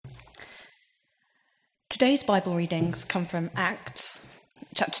Today's Bible readings come from Acts,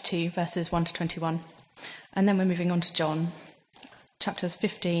 chapter 2, verses 1 to 21. And then we're moving on to John, chapters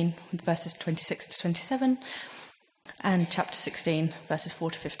 15, verses 26 to 27, and chapter 16, verses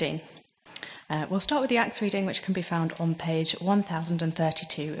 4 to 15. We'll start with the Acts reading, which can be found on page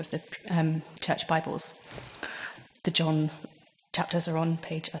 1032 of the Church Bibles. The John chapters are on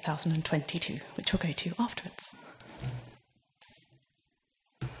page 1022, which we'll go to afterwards.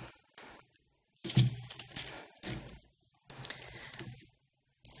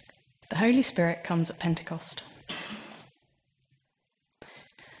 The Holy Spirit comes at Pentecost.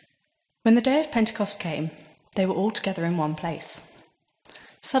 When the day of Pentecost came, they were all together in one place.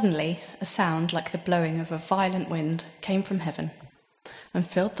 Suddenly, a sound like the blowing of a violent wind came from heaven and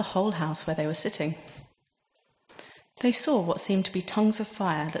filled the whole house where they were sitting. They saw what seemed to be tongues of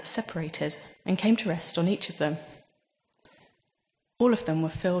fire that separated and came to rest on each of them. All of them were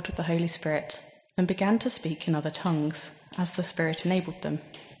filled with the Holy Spirit and began to speak in other tongues, as the Spirit enabled them.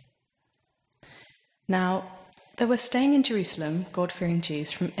 Now, there were staying in Jerusalem God-fearing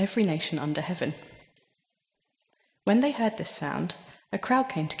Jews from every nation under heaven. When they heard this sound, a crowd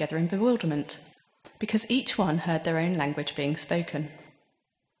came together in bewilderment, because each one heard their own language being spoken.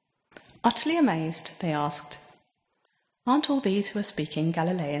 Utterly amazed, they asked, "Aren't all these who are speaking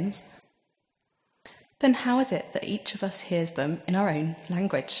Galileans? Then how is it that each of us hears them in our own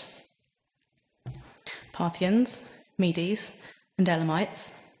language?" Parthians, Medes, and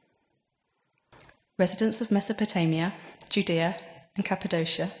Elamites, residents of Mesopotamia, Judea and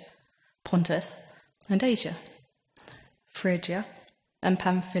Cappadocia, Pontus and Asia, Phrygia and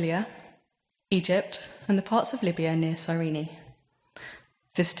Pamphylia, Egypt and the parts of Libya near Cyrene,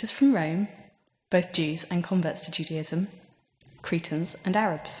 visitors from Rome, both Jews and converts to Judaism, Cretans and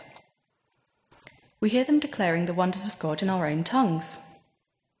Arabs. We hear them declaring the wonders of God in our own tongues.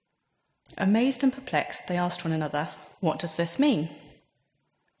 Amazed and perplexed, they asked one another, "What does this mean?"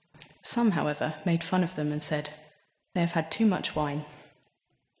 Some, however, made fun of them and said, "They have had too much wine."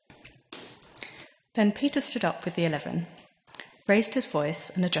 Then Peter stood up with the 11, raised his voice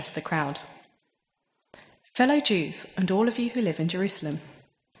and addressed the crowd. "Fellow Jews, and all of you who live in Jerusalem,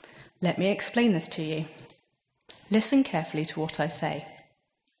 let me explain this to you. Listen carefully to what I say.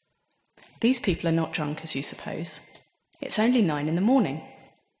 These people are not drunk as you suppose. It's only 9 a.m.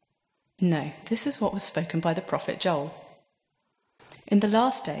 No, this is what was spoken by the prophet Joel. In the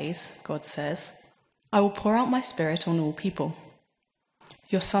last days, God says, I will pour out my spirit on all people.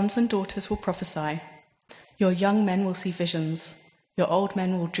 Your sons and daughters will prophesy. Your young men will see visions. Your old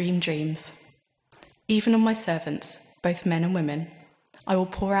men will dream dreams. Even on my servants, both men and women, I will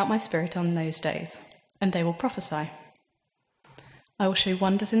pour out my spirit on those days, and they will prophesy. I will show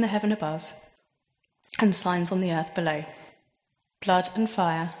wonders in the heaven above and signs on the earth below, blood and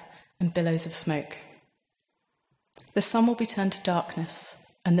fire and billows of smoke. The sun will be turned to darkness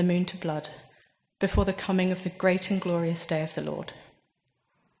and the moon to blood before the coming of the great and glorious day of the Lord.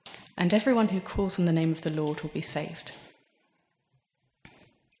 And everyone who calls on the name of the Lord will be saved."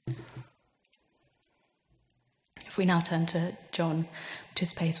 If we now turn to John, which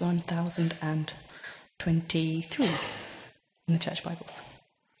is page 1023 in the Church Bibles.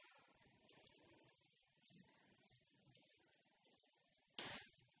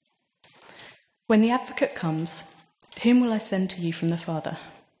 When the Advocate comes, whom will I send to you from the Father?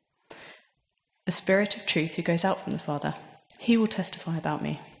 The Spirit of truth who goes out from the Father, he will testify about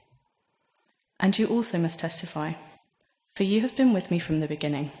me. And you also must testify, for you have been with me from the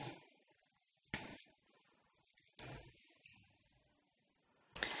beginning.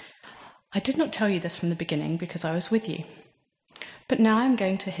 I did not tell you this from the beginning because I was with you, but now I am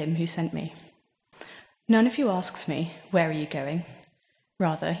going to him who sent me. None of you asks me, "Where are you going?"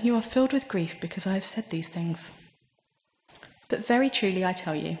 Rather, you are filled with grief because I have said these things. But very truly I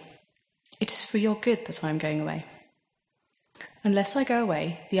tell you, it is for your good that I am going away. Unless I go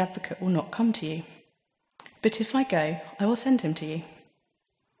away, the Advocate will not come to you. But if I go, I will send him to you.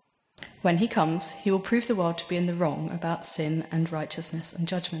 When he comes, he will prove the world to be in the wrong about sin and righteousness and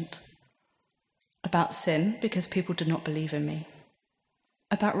judgment. About sin, because people do not believe in me.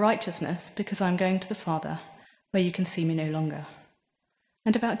 About righteousness, because I am going to the Father, where you can see me no longer.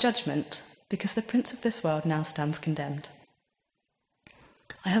 And about judgment, because the prince of this world now stands condemned.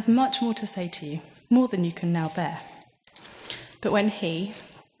 I have much more to say to you, more than you can now bear. But when he,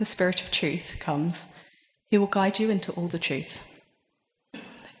 the Spirit of truth, comes, he will guide you into all the truth.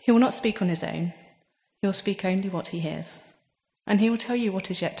 He will not speak on his own. He will speak only what he hears, and he will tell you what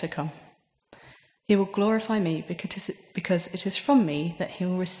is yet to come. He will glorify me because it is from me that he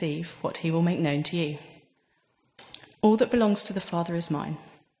will receive what he will make known to you. All that belongs to the Father is mine.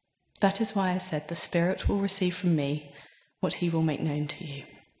 That is why I said the Spirit will receive from me what he will make known to you.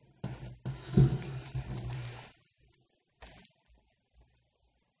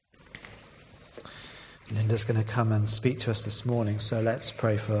 Linda's going to come and speak to us this morning, so let's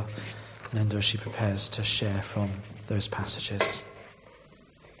pray for Linda as she prepares to share from those passages.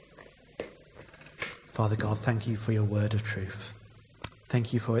 Father God, thank you for your word of truth.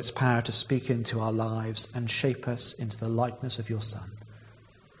 Thank you for its power to speak into our lives and shape us into the likeness of your Son.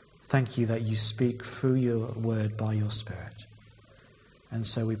 Thank you that you speak through your word by your Spirit. And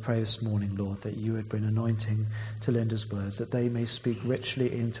so we pray this morning, Lord, that you would bring anointing to Linda's words, that they may speak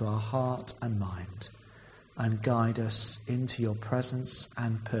richly into our heart and mind and guide us into your presence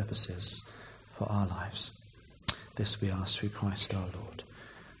and purposes for our lives. This we ask through Christ our Lord.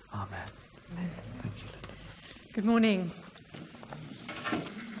 Amen. Amen. Thank you, Linda. Good morning.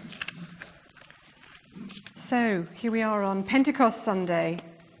 So, here we are on Pentecost Sunday,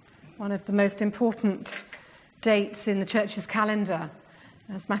 one of the most important dates in the church's calendar.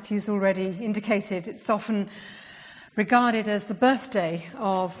 As Matthew's already indicated, it's often regarded as the birthday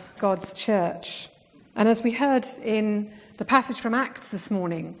of God's church. And as we heard in the passage from Acts this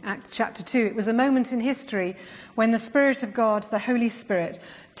morning, Acts chapter 2, it was a moment in history when the Spirit of God, the Holy Spirit,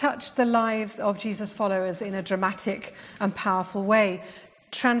 touched the lives of Jesus' followers in a dramatic and powerful way,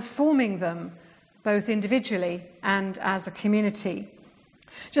 transforming them both individually and as a community.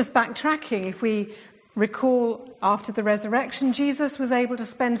 Just backtracking, if we recall, after the resurrection, Jesus was able to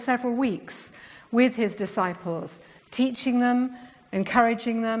spend several weeks with his disciples, teaching them,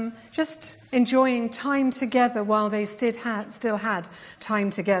 encouraging them, just enjoying time together while they still had time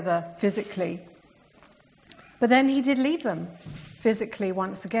together physically. But then he did leave them physically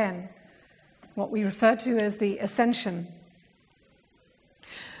once again, what we refer to as the ascension.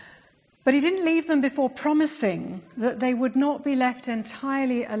 But he didn't leave them before promising that they would not be left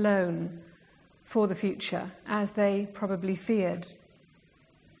entirely alone for the future, as they probably feared.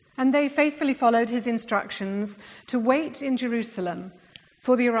 And they faithfully followed his instructions to wait in Jerusalem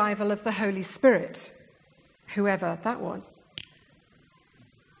for the arrival of the Holy Spirit, whoever that was.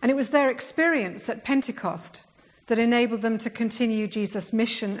 And it was their experience at Pentecost that enabled them to continue Jesus'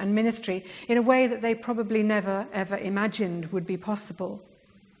 mission and ministry in a way that they probably never, ever imagined would be possible.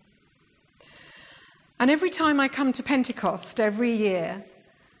 And every time I come to Pentecost every year,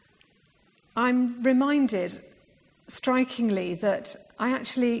 I'm reminded strikingly that I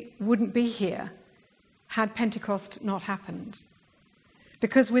actually wouldn't be here had Pentecost not happened.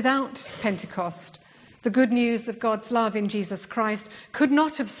 Because without Pentecost, the good news of God's love in Jesus Christ could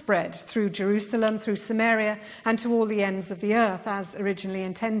not have spread through Jerusalem, through Samaria, and to all the ends of the earth as originally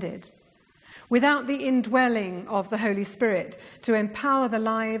intended. Without the indwelling of the Holy Spirit to empower the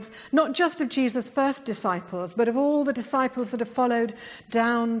lives, not just of Jesus' first disciples, but of all the disciples that have followed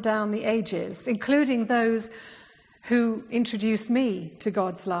down the ages, including those who introduced me to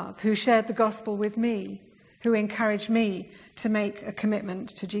God's love, who shared the gospel with me, who encouraged me to make a commitment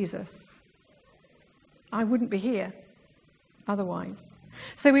to Jesus. I wouldn't be here otherwise.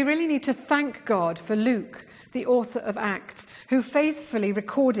 So we really need to thank God for Luke, the author of Acts, who faithfully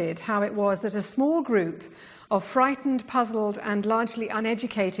recorded how it was that a small group of frightened, puzzled, and largely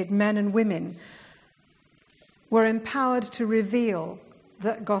uneducated men and women were empowered to reveal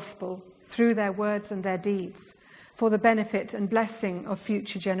the gospel through their words and their deeds for the benefit and blessing of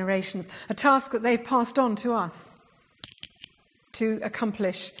future generations, a task that they've passed on to us to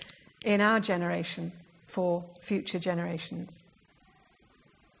accomplish in our generation for future generations.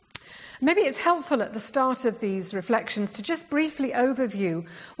 Maybe it's helpful at the start of these reflections to just briefly overview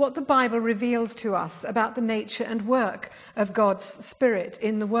what the Bible reveals to us about the nature and work of God's Spirit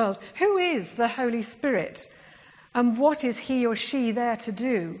in the world. Who is the Holy Spirit? And what is he or she there to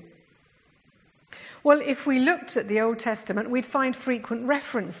do? Well, if we looked at the Old Testament, we'd find frequent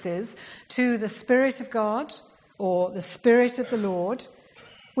references to the Spirit of God or the Spirit of the Lord.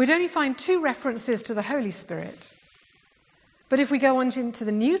 We'd only find 2 references to the Holy Spirit. But if we go on into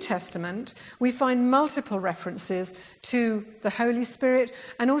the New Testament, we find multiple references to the Holy Spirit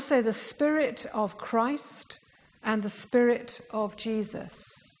and also the Spirit of Christ and the Spirit of Jesus.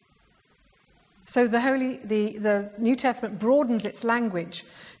 So the New Testament broadens its language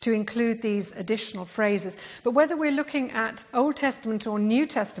to include these additional phrases. But whether we're looking at Old Testament or New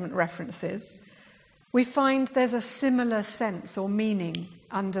Testament references, we find there's a similar sense or meaning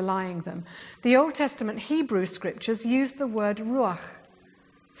underlying them. The Old Testament Hebrew scriptures use the word ruach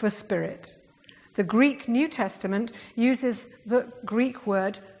for spirit. The Greek New Testament uses the Greek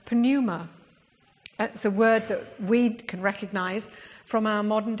word pneuma. It's a word that we can recognize from our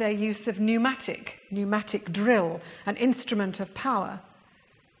modern day use of pneumatic drill, an instrument of power.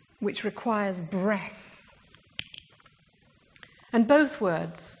 which requires breath. And both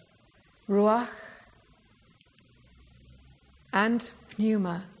words, ruach and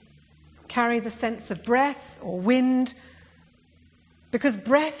pneuma, carry the sense of breath or wind, because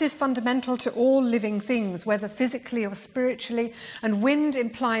breath is fundamental to all living things, whether physically or spiritually, and wind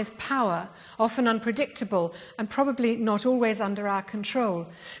implies power, often unpredictable and probably not always under our control.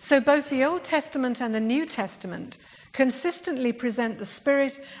 So both the Old Testament and the New Testament consistently present the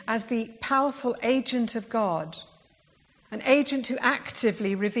Spirit as the powerful agent of God, an agent who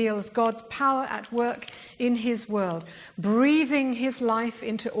actively reveals God's power at work in his world, breathing his life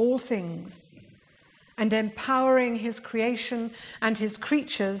into all things, and empowering his creation and his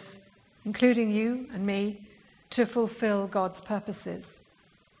creatures, including you and me, to fulfill God's purposes.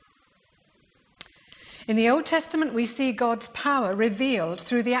 In the Old Testament, we see God's power revealed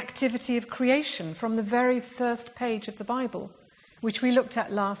through the activity of creation from the very first page of the Bible, which we looked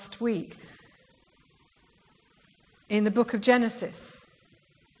at last week in the book of Genesis.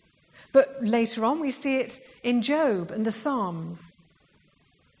 But later on, we see it in Job and the Psalms.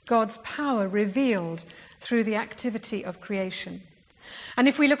 God's power revealed through the activity of creation. And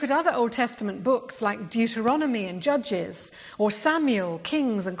if we look at other Old Testament books like Deuteronomy and Judges, or Samuel,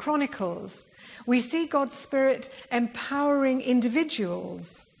 Kings and Chronicles, we see God's Spirit empowering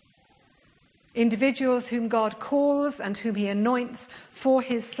individuals whom God calls and whom he anoints for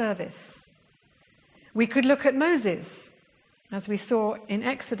his service. We could look at Moses, as we saw in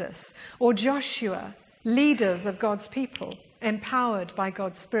Exodus, or Joshua, leaders of God's people, empowered by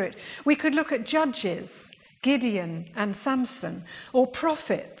God's Spirit. We could look at judges, Gideon and Samson, or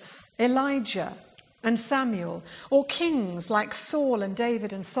prophets, Elijah and Samuel, or kings like Saul and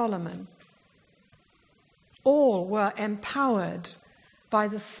David and Solomon. All were empowered by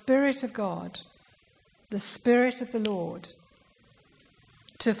the Spirit of God, the Spirit of the Lord,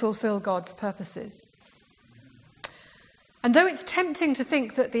 to fulfill God's purposes. And though it's tempting to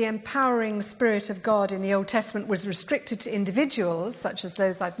think that the empowering Spirit of God in the Old Testament was restricted to individuals, such as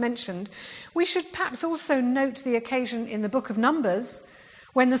those I've mentioned, we should perhaps also note the occasion in the book of Numbers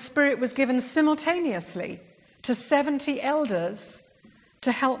when the Spirit was given simultaneously to 70 elders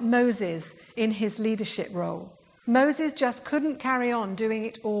to help Moses in his leadership role. Moses just couldn't carry on doing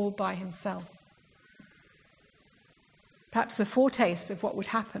it all by himself. Perhaps a foretaste of what would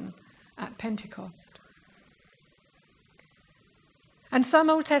happen at Pentecost. And some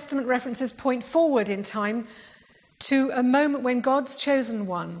Old Testament references point forward in time to a moment when God's chosen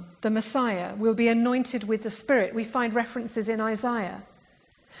one, the Messiah, will be anointed with the Spirit. We find references in Isaiah.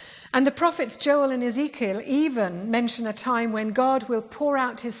 And the prophets Joel and Ezekiel even mention a time when God will pour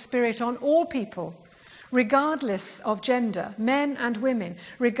out his Spirit on all people, regardless of gender, men and women,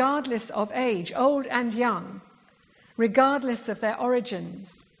 regardless of age, old and young, regardless of their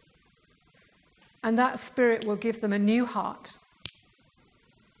origins. And that Spirit will give them a new heart.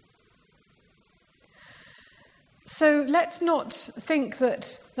 So let's not think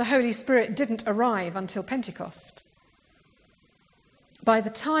that the Holy Spirit didn't arrive until Pentecost. By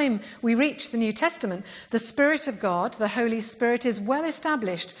the time we reach the New Testament, the Spirit of God, the Holy Spirit, is well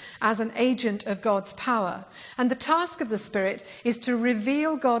established as an agent of God's power. And the task of the Spirit is to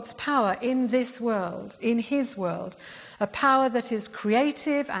reveal God's power in this world, in his world, a power that is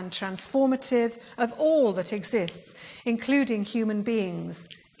creative and transformative of all that exists, including human beings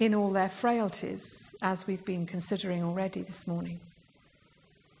in all their frailties, as we've been considering already this morning.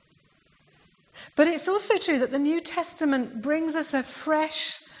 But it's also true that the New Testament brings us a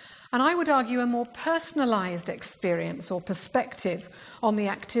fresh, and I would argue a more personalized experience or perspective on the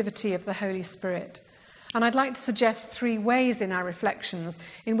activity of the Holy Spirit. And I'd like to suggest 3 ways in our reflections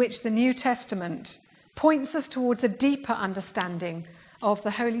in which the New Testament points us towards a deeper understanding of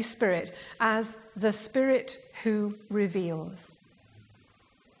the Holy Spirit as the Spirit who reveals.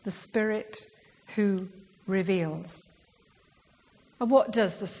 The Spirit who reveals. And what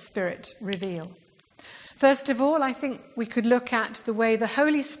does the Spirit reveal? First of all, I think we could look at the way the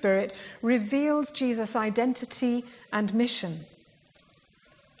Holy Spirit reveals Jesus' identity and mission.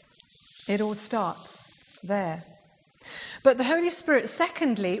 It all starts there. But the Holy Spirit,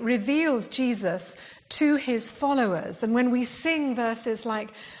 secondly, reveals Jesus to his followers. And when we sing verses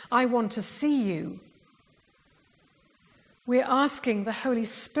like, "I want to see you," we're asking the Holy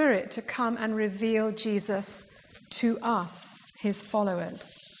Spirit to come and reveal Jesus to us, his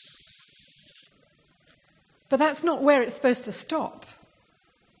followers. But that's not where it's supposed to stop.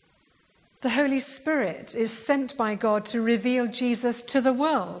 The Holy Spirit is sent by God to reveal Jesus to the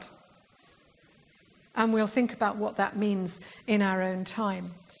world. And we'll think about what that means in our own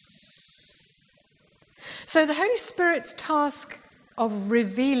time. So the Holy Spirit's task of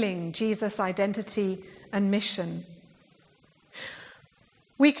revealing Jesus' identity and mission.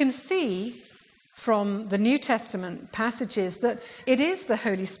 We can see from the New Testament passages that it is the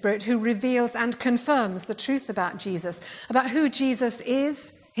Holy Spirit who reveals and confirms the truth about Jesus, about who Jesus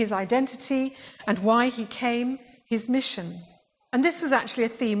is, his identity, and why he came, his mission. And this was actually a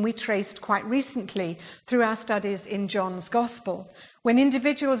theme we traced quite recently through our studies in John's Gospel, when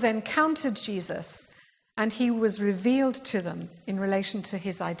individuals encountered Jesus and he was revealed to them in relation to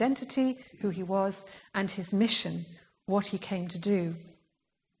his identity, who he was, and his mission, what he came to do.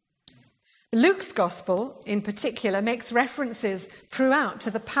 Luke's Gospel, in particular, makes references throughout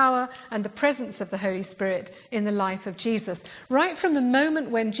to the power and the presence of the Holy Spirit in the life of Jesus, right from the moment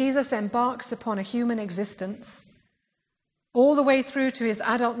when Jesus embarks upon a human existence, all the way through to his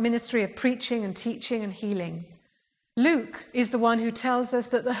adult ministry of preaching and teaching and healing. Luke is the one who tells us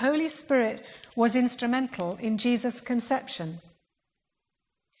that the Holy Spirit was instrumental in Jesus' conception.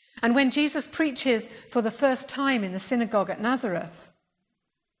 And when Jesus preaches for the first time in the synagogue at Nazareth,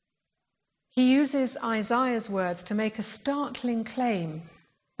 he uses Isaiah's words to make a startling claim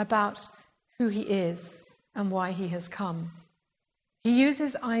about who he is and why he has come. He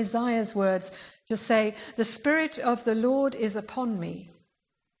uses Isaiah's words to say, "The Spirit of the Lord is upon me,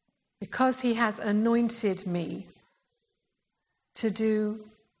 because he has anointed me to do,"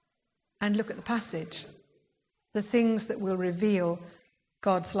 and look at the passage, "the things that will reveal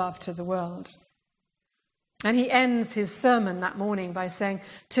God's love to the world." And he ends his sermon that morning by saying,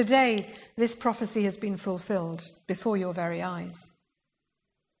 "Today this prophecy has been fulfilled before your very eyes."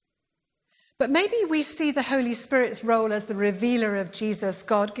 But maybe we see the Holy Spirit's role as the revealer of Jesus'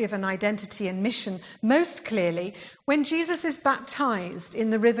 God-given identity and mission most clearly when Jesus is baptized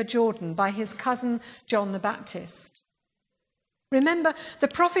in the River Jordan by his cousin John the Baptist. Remember, the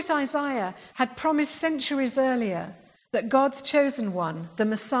prophet Isaiah had promised centuries earlier that God's chosen one, the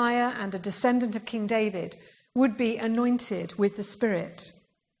Messiah and a descendant of King David, would be anointed with the Spirit.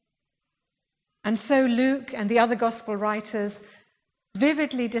 And so Luke and the other gospel writers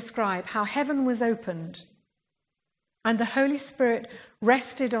vividly describe how heaven was opened and the Holy Spirit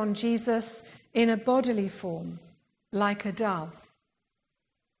rested on Jesus in a bodily form, like a dove,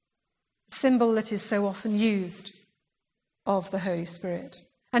 a symbol that is so often used of the Holy Spirit.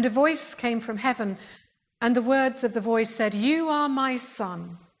 And a voice came from heaven, and the words of the voice said, "You are my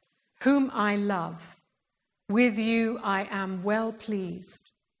Son, whom I love. With you I am well pleased."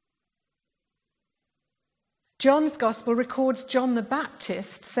 John's Gospel records John the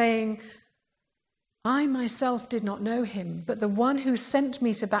Baptist saying, "I myself did not know him, but the one who sent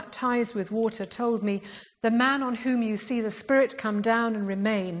me to baptize with water told me, 'The man on whom you see the Spirit come down and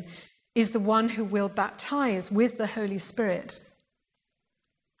remain is the one who will baptize with the Holy Spirit.'"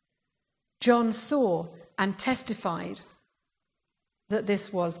 John saw and testified that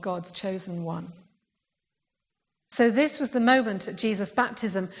this was God's chosen one. So this was the moment at Jesus'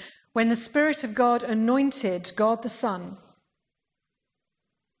 baptism when the Spirit of God anointed God the Son.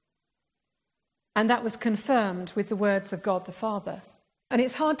 And that was confirmed with the words of God the Father. And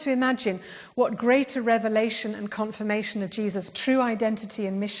it's hard to imagine what greater revelation and confirmation of Jesus' true identity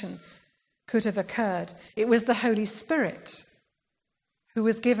and mission could have occurred. It was the Holy Spirit who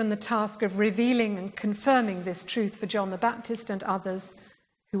was given the task of revealing and confirming this truth for John the Baptist and others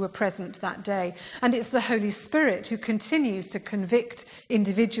who were present that day. And it's the Holy Spirit who continues to convict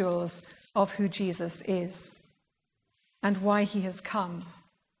individuals of who Jesus is and why he has come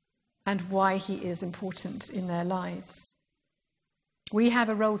and why he is important in their lives. We have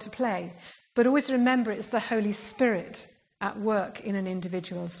a role to play, but always remember it's the Holy Spirit at work in an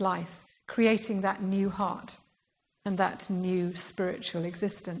individual's life, creating that new heart and that new spiritual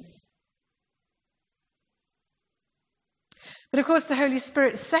existence. But of course, the Holy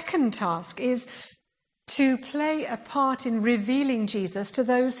Spirit's second task is to play a part in revealing Jesus to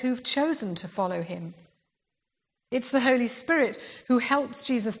those who've chosen to follow him. It's the Holy Spirit who helps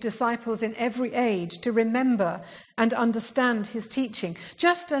Jesus' disciples in every age to remember and understand his teaching,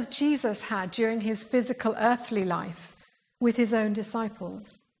 just as Jesus had during his physical earthly life with his own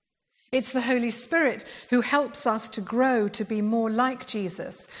disciples. It's the Holy Spirit who helps us to grow to be more like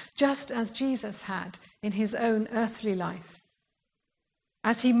Jesus, just as Jesus had in his own earthly life,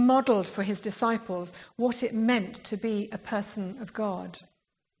 as he modeled for his disciples what it meant to be a person of God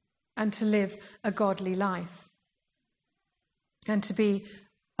and to live a godly life and to be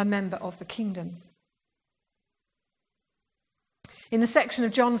a member of the kingdom. In the section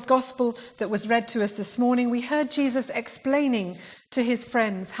of John's Gospel that was read to us this morning, we heard Jesus explaining to his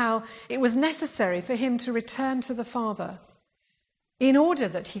friends how it was necessary for him to return to the Father in order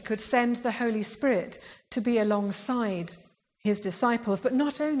that he could send the Holy Spirit to be alongside his disciples, but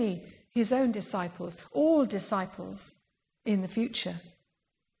not only his own disciples, all disciples in the future.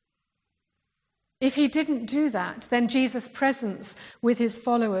 If he didn't do that, then Jesus' presence with his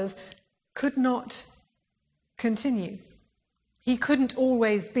followers could not continue. He couldn't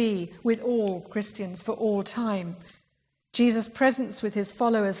always be with all Christians for all time. Jesus' presence with his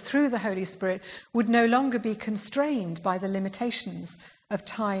followers through the Holy Spirit would no longer be constrained by the limitations of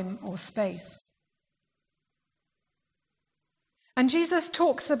time or space. And Jesus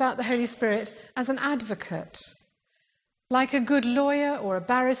talks about the Holy Spirit as an advocate. Like a good lawyer or a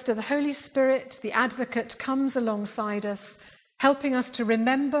barrister, the Holy Spirit, the advocate, comes alongside us, helping us to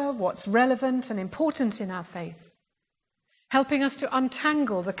remember what's relevant and important in our faith, helping us to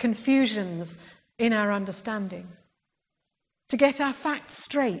untangle the confusions in our understanding, to get our facts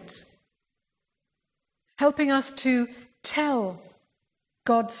straight, helping us to tell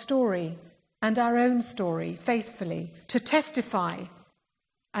God's story and our own story faithfully, to testify,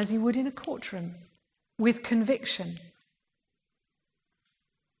 as you would in a courtroom, with conviction.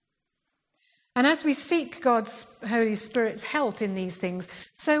 And as we seek God's Holy Spirit's help in these things,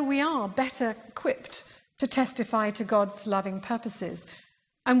 so we are better equipped to testify to God's loving purposes,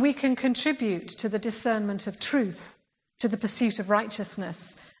 and we can contribute to the discernment of truth, to the pursuit of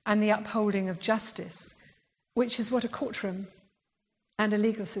righteousness and the upholding of justice, which is what a courtroom and a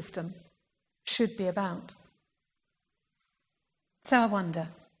legal system should be about. So I wonder,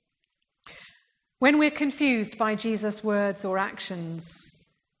 when we're confused by Jesus' words or actions,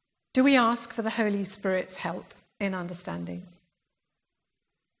 do we ask for the Holy Spirit's help in understanding?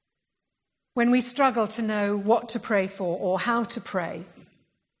 When we struggle to know what to pray for or how to pray,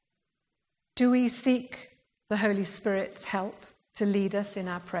 do we seek the Holy Spirit's help to lead us in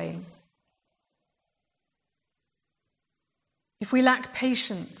our praying? If we lack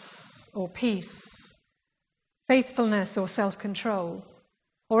patience or peace, faithfulness or self-control,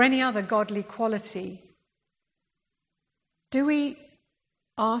 or any other godly quality, do we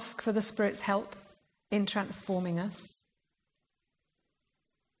ask for the Spirit's help in transforming us?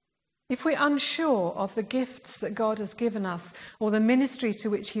 If we're unsure of the gifts that God has given us or the ministry to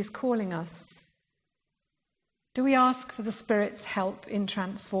which he's calling us, do we ask for the Spirit's help in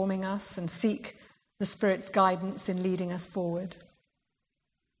transforming us and seek the Spirit's guidance in leading us forward?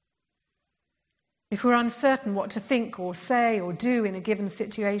 If we're uncertain what to think or say or do in a given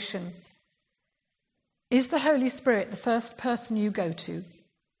situation, is the Holy Spirit the first person you go to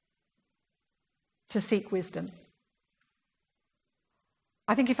seek wisdom?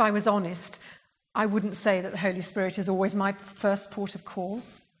 I think if I was honest, I wouldn't say that the Holy Spirit is always my first port of call.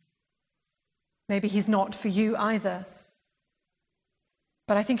 Maybe he's not for you either.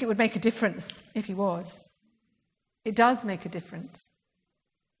 But I think it would make a difference if he was. It does make a difference.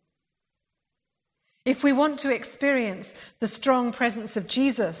 If we want to experience the strong presence of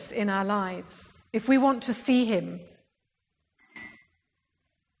Jesus in our lives, if we want to see him,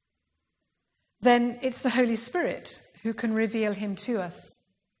 then it's the Holy Spirit who can reveal him to us.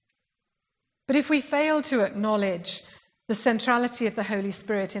 But if we fail to acknowledge the centrality of the Holy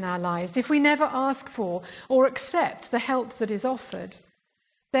Spirit in our lives, if we never ask for or accept the help that is offered,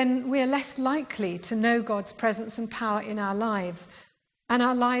 then we are less likely to know God's presence and power in our lives, and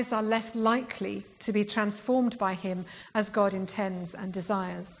our lives are less likely to be transformed by him as God intends and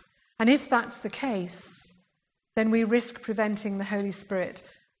desires. And if that's the case, then we risk preventing the Holy Spirit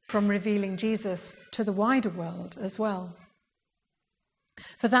from revealing Jesus to the wider world as well.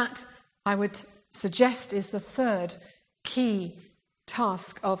 For that, I would suggest, is the third key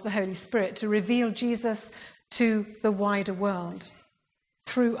task of the Holy Spirit, to reveal Jesus to the wider world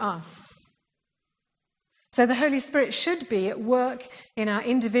through us. So the Holy Spirit should be at work in our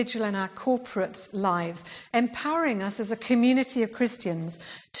individual and our corporate lives, empowering us as a community of Christians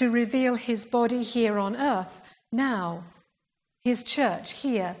to reveal his body here on earth now, his church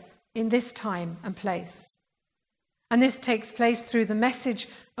here in this time and place. And this takes place through the message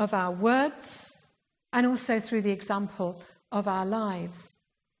of our words and also through the example of our lives.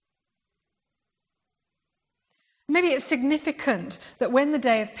 Maybe it's significant that when the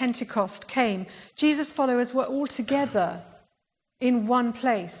day of Pentecost came, Jesus' followers were all together in one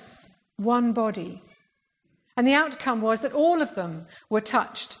place, one body. And the outcome was that all of them were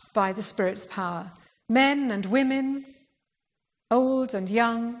touched by the Spirit's power. Men and women, old and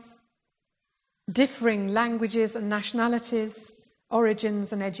young, differing languages and nationalities,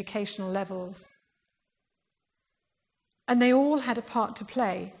 origins and educational levels. And they all had a part to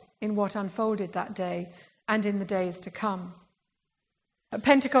play in what unfolded that day and in the days to come. At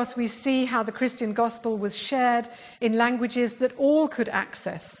Pentecost, we see how the Christian gospel was shared in languages that all could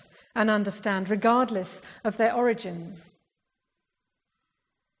access and understand, regardless of their origins.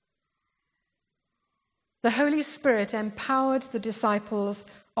 the Holy Spirit empowered the disciples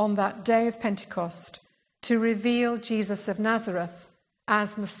on that day of Pentecost to reveal Jesus of Nazareth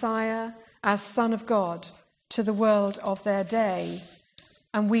as Messiah, as Son of God, to the world of their day.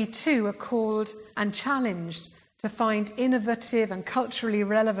 And we too are called and challenged to find innovative and culturally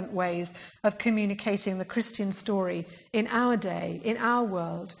relevant ways of communicating the Christian story in our day, in our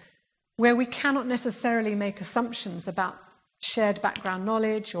world, where we cannot necessarily make assumptions about shared background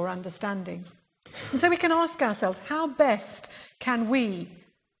knowledge or understanding. And so we can ask ourselves, how best can we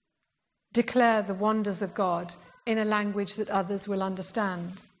declare the wonders of God in a language that others will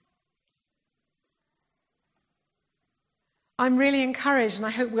understand? I'm really encouraged, and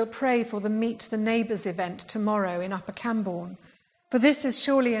I hope we'll pray for the Meet the Neighbours event tomorrow in Upper Cambourne. But this is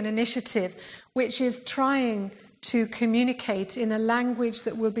surely an initiative which is trying to communicate in a language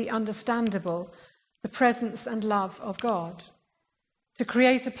that will be understandable the presence and love of God, to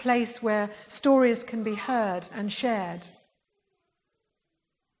create a place where stories can be heard and shared.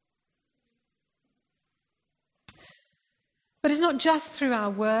 But it's not just through our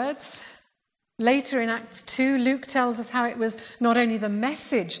words. Later in Acts 2, Luke tells us how it was not only the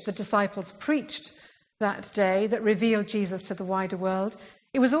message the disciples preached that day that revealed Jesus to the wider world,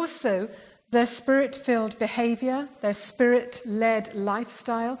 it was also their spirit-filled behavior, their spirit-led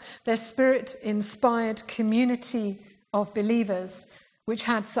lifestyle, their spirit-inspired community of believers, which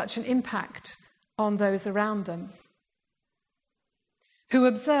had such an impact on those around them, who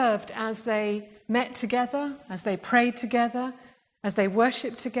observed as they met together, as they prayed together, as they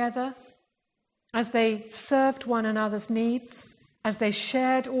worshipped together, as they served one another's needs, as they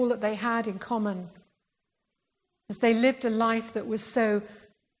shared all that they had in common, as they lived a life that was so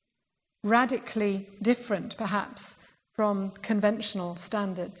radically different, perhaps, from conventional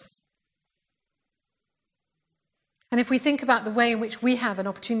standards. And if we think about the way in which we have an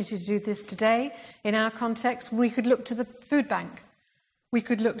opportunity to do this today, in our context, we could look to the food bank. We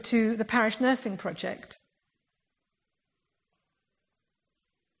could look to the parish nursing project.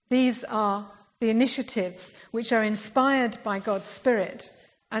 These are the initiatives which are inspired by God's Spirit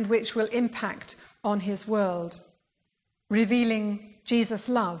and which will impact on his world, revealing Jesus'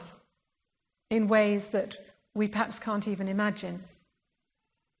 love in ways that we perhaps can't even imagine.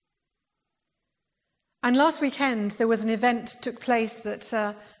 And last weekend there was an event that took place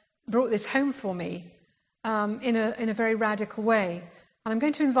that brought this home for me in a very radical way. And I'm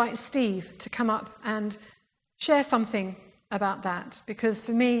going to invite Steve to come up and share something about that, because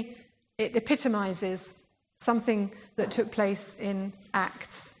for me it epitomizes something that took place in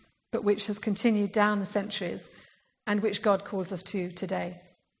Acts, but which has continued down the centuries and which God calls us to today.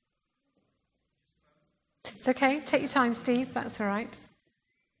 It's okay. Take your time, Steve. That's all right.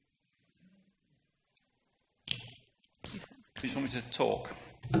 You just want me to talk?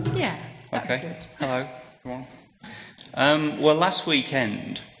 Yeah. Okay. Good. Hello, everyone. Well, last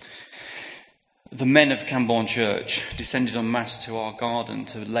weekend, the men of Cambourne Church descended en masse to our garden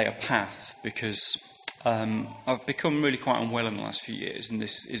to lay a path because I've become really quite unwell in the last few years, and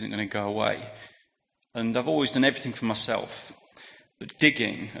this isn't going to go away. And I've always done everything for myself, but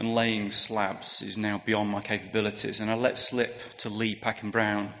digging and laying slabs is now beyond my capabilities, and I let slip to Lee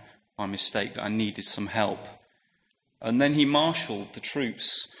Packenbrown by mistake that I needed some help. And then he marshalled the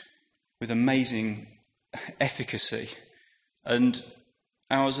troops with amazing efficacy, and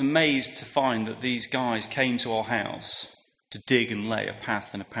I was amazed to find that these guys came to our house to dig and lay a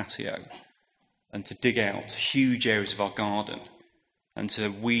path and a patio, and to dig out huge areas of our garden, and to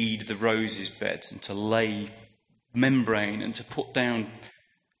weed the roses beds, and to lay membrane, and to put down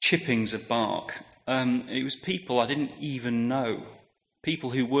chippings of bark. It was people I didn't even know,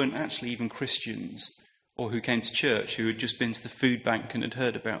 people who weren't actually even Christians, or who came to church, who had just been to the food bank and had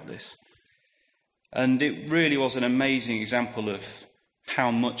heard about this. And it really was an amazing example of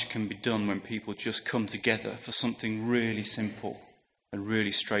how much can be done when people just come together for something really simple and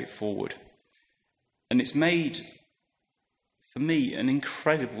really straightforward. And it's made, for me, an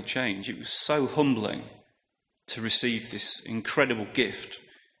incredible change. It was so humbling to receive this incredible gift,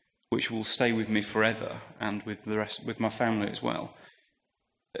 which will stay with me forever and with the rest, with my family as well.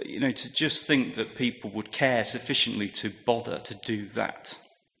 You know, to just think that people would care sufficiently to bother to do that.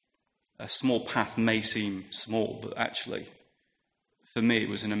 A small path may seem small, but actually, for me, it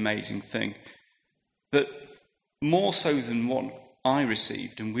was an amazing thing. But more so than what I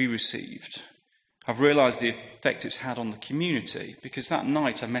received and we received, I've realised the effect it's had on the community, because that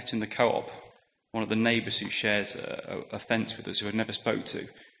night I met in the co-op one of the neighbours who shares a fence with us, who I'd never spoke to,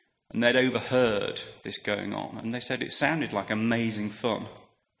 and they'd overheard this going on, and they said it sounded like amazing fun,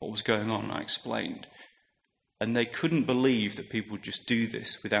 what was going on, and I explained. And they couldn't believe that people would just do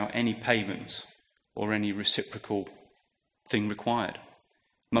this without any payment, or any reciprocal thing required.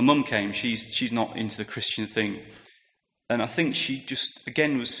 My mum came, she's not into the Christian thing, and I think she just,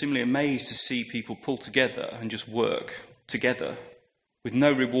 again, was similarly amazed to see people pull together and just work together with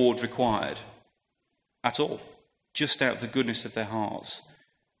no reward required at all, just out of the goodness of their hearts.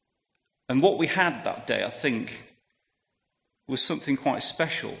 And what we had that day, I think, was something quite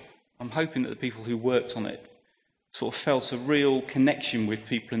special. I'm hoping that the people who worked on it sort of felt a real connection with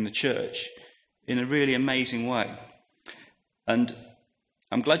people in the church in a really amazing way. And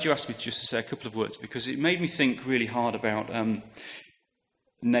I'm glad you asked me just to say a couple of words, because it made me think really hard about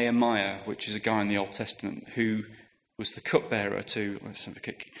Nehemiah, which is a guy in the Old Testament who was the cupbearer to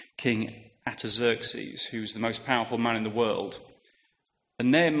King Artaxerxes, who was the most powerful man in the world.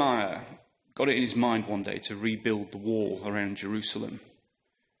 And Nehemiah got it in his mind one day to rebuild the wall around Jerusalem.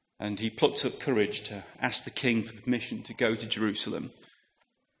 And he plucked up courage to ask the king for permission to go to Jerusalem.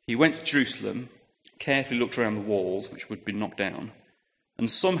 He went to Jerusalem, carefully looked around the walls, which would be knocked down, and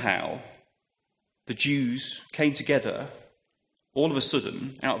somehow the Jews came together all of a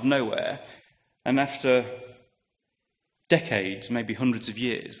sudden, out of nowhere, and after decades, maybe hundreds of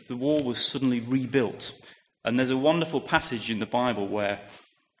years, the wall was suddenly rebuilt. And there's a wonderful passage in the Bible where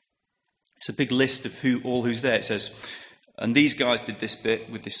it's a big list of who's there. It says, and these guys did this bit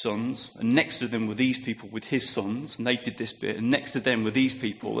with his sons, and next to them were these people with his sons, and they did this bit, and next to them were these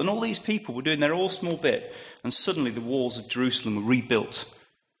people, and all these people were doing their all small bit, and suddenly the walls of Jerusalem were rebuilt,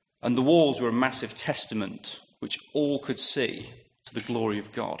 and the walls were a massive testament which all could see to the glory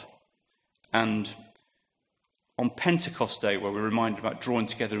of God. And on Pentecost Day, where we're reminded about drawing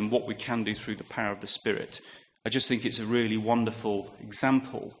together and what we can do through the power of the Spirit, I just think it's a really wonderful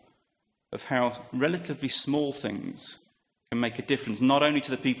example of how relatively small things can make a difference, not only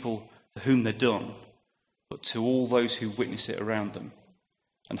to the people for whom they're done, but to all those who witness it around them.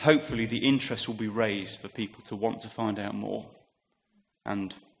 And hopefully the interest will be raised for people to want to find out more.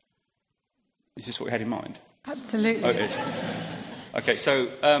 And is this what you had in mind? Absolutely. Oh, it is. Okay, so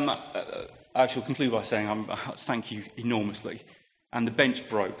I shall conclude by saying thank you enormously. And the bench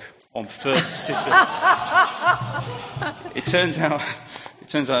broke on first sitting. It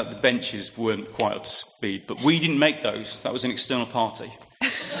turns out the benches weren't quite up to speed, but we didn't make those. That was an external party.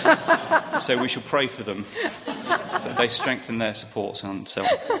 So we shall pray for them, that they strengthen their support and so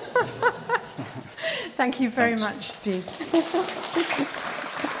on. Thank you very much, Steve.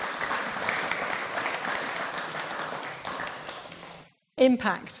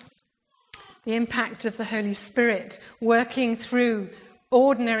 Impact. The impact of the Holy Spirit working through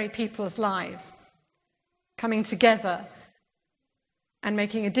ordinary people's lives, coming together and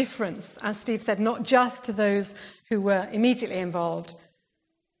making a difference, as Steve said, not just to those who were immediately involved,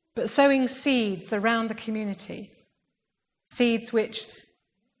 but sowing seeds around the community, seeds which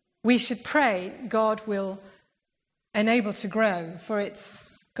we should pray God will enable to grow, for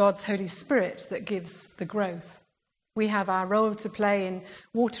it's God's Holy Spirit that gives the growth. We have our role to play in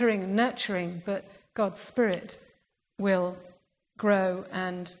watering and nurturing, but God's Spirit will grow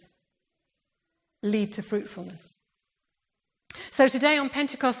and lead to fruitfulness. So today on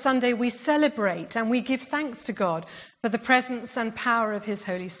Pentecost Sunday, we celebrate and we give thanks to God for the presence and power of his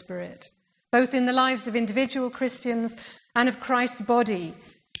Holy Spirit, both in the lives of individual Christians and of Christ's body,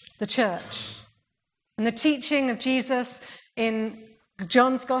 the church. And the teaching of Jesus in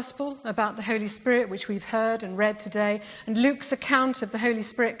John's Gospel about the Holy Spirit, which we've heard and read today, and Luke's account of the Holy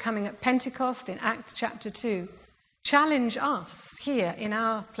Spirit coming at Pentecost in Acts chapter 2, challenge us here in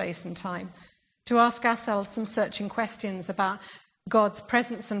our place and time to ask ourselves some searching questions about God's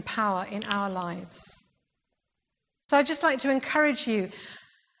presence and power in our lives. So I'd just like to encourage you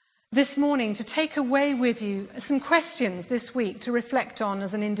this morning to take away with you some questions this week to reflect on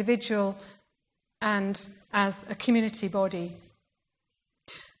as an individual and as a community body.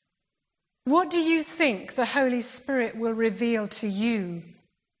 What do you think the Holy Spirit will reveal to you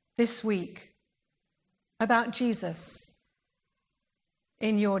this week about Jesus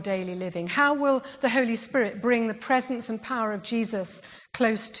in your daily living? How will the Holy Spirit bring the presence and power of Jesus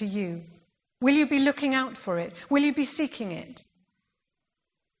close to you? Will you be looking out for it? Will you be seeking it?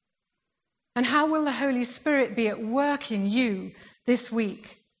 And how will the Holy Spirit be at work in you this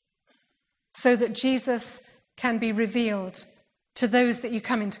week so that Jesus can be revealed to those that you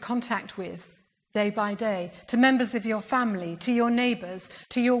come into contact with day by day, to members of your family, to your neighbours,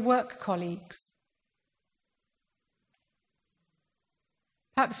 to your work colleagues?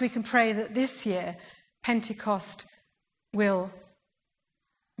 Perhaps we can pray that this year, Pentecost will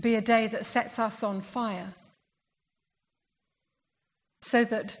be a day that sets us on fire so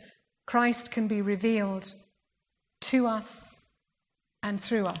that Christ can be revealed to us and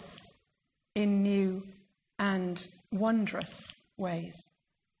through us in new and wondrous ways.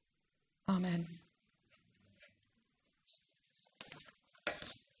 Amen.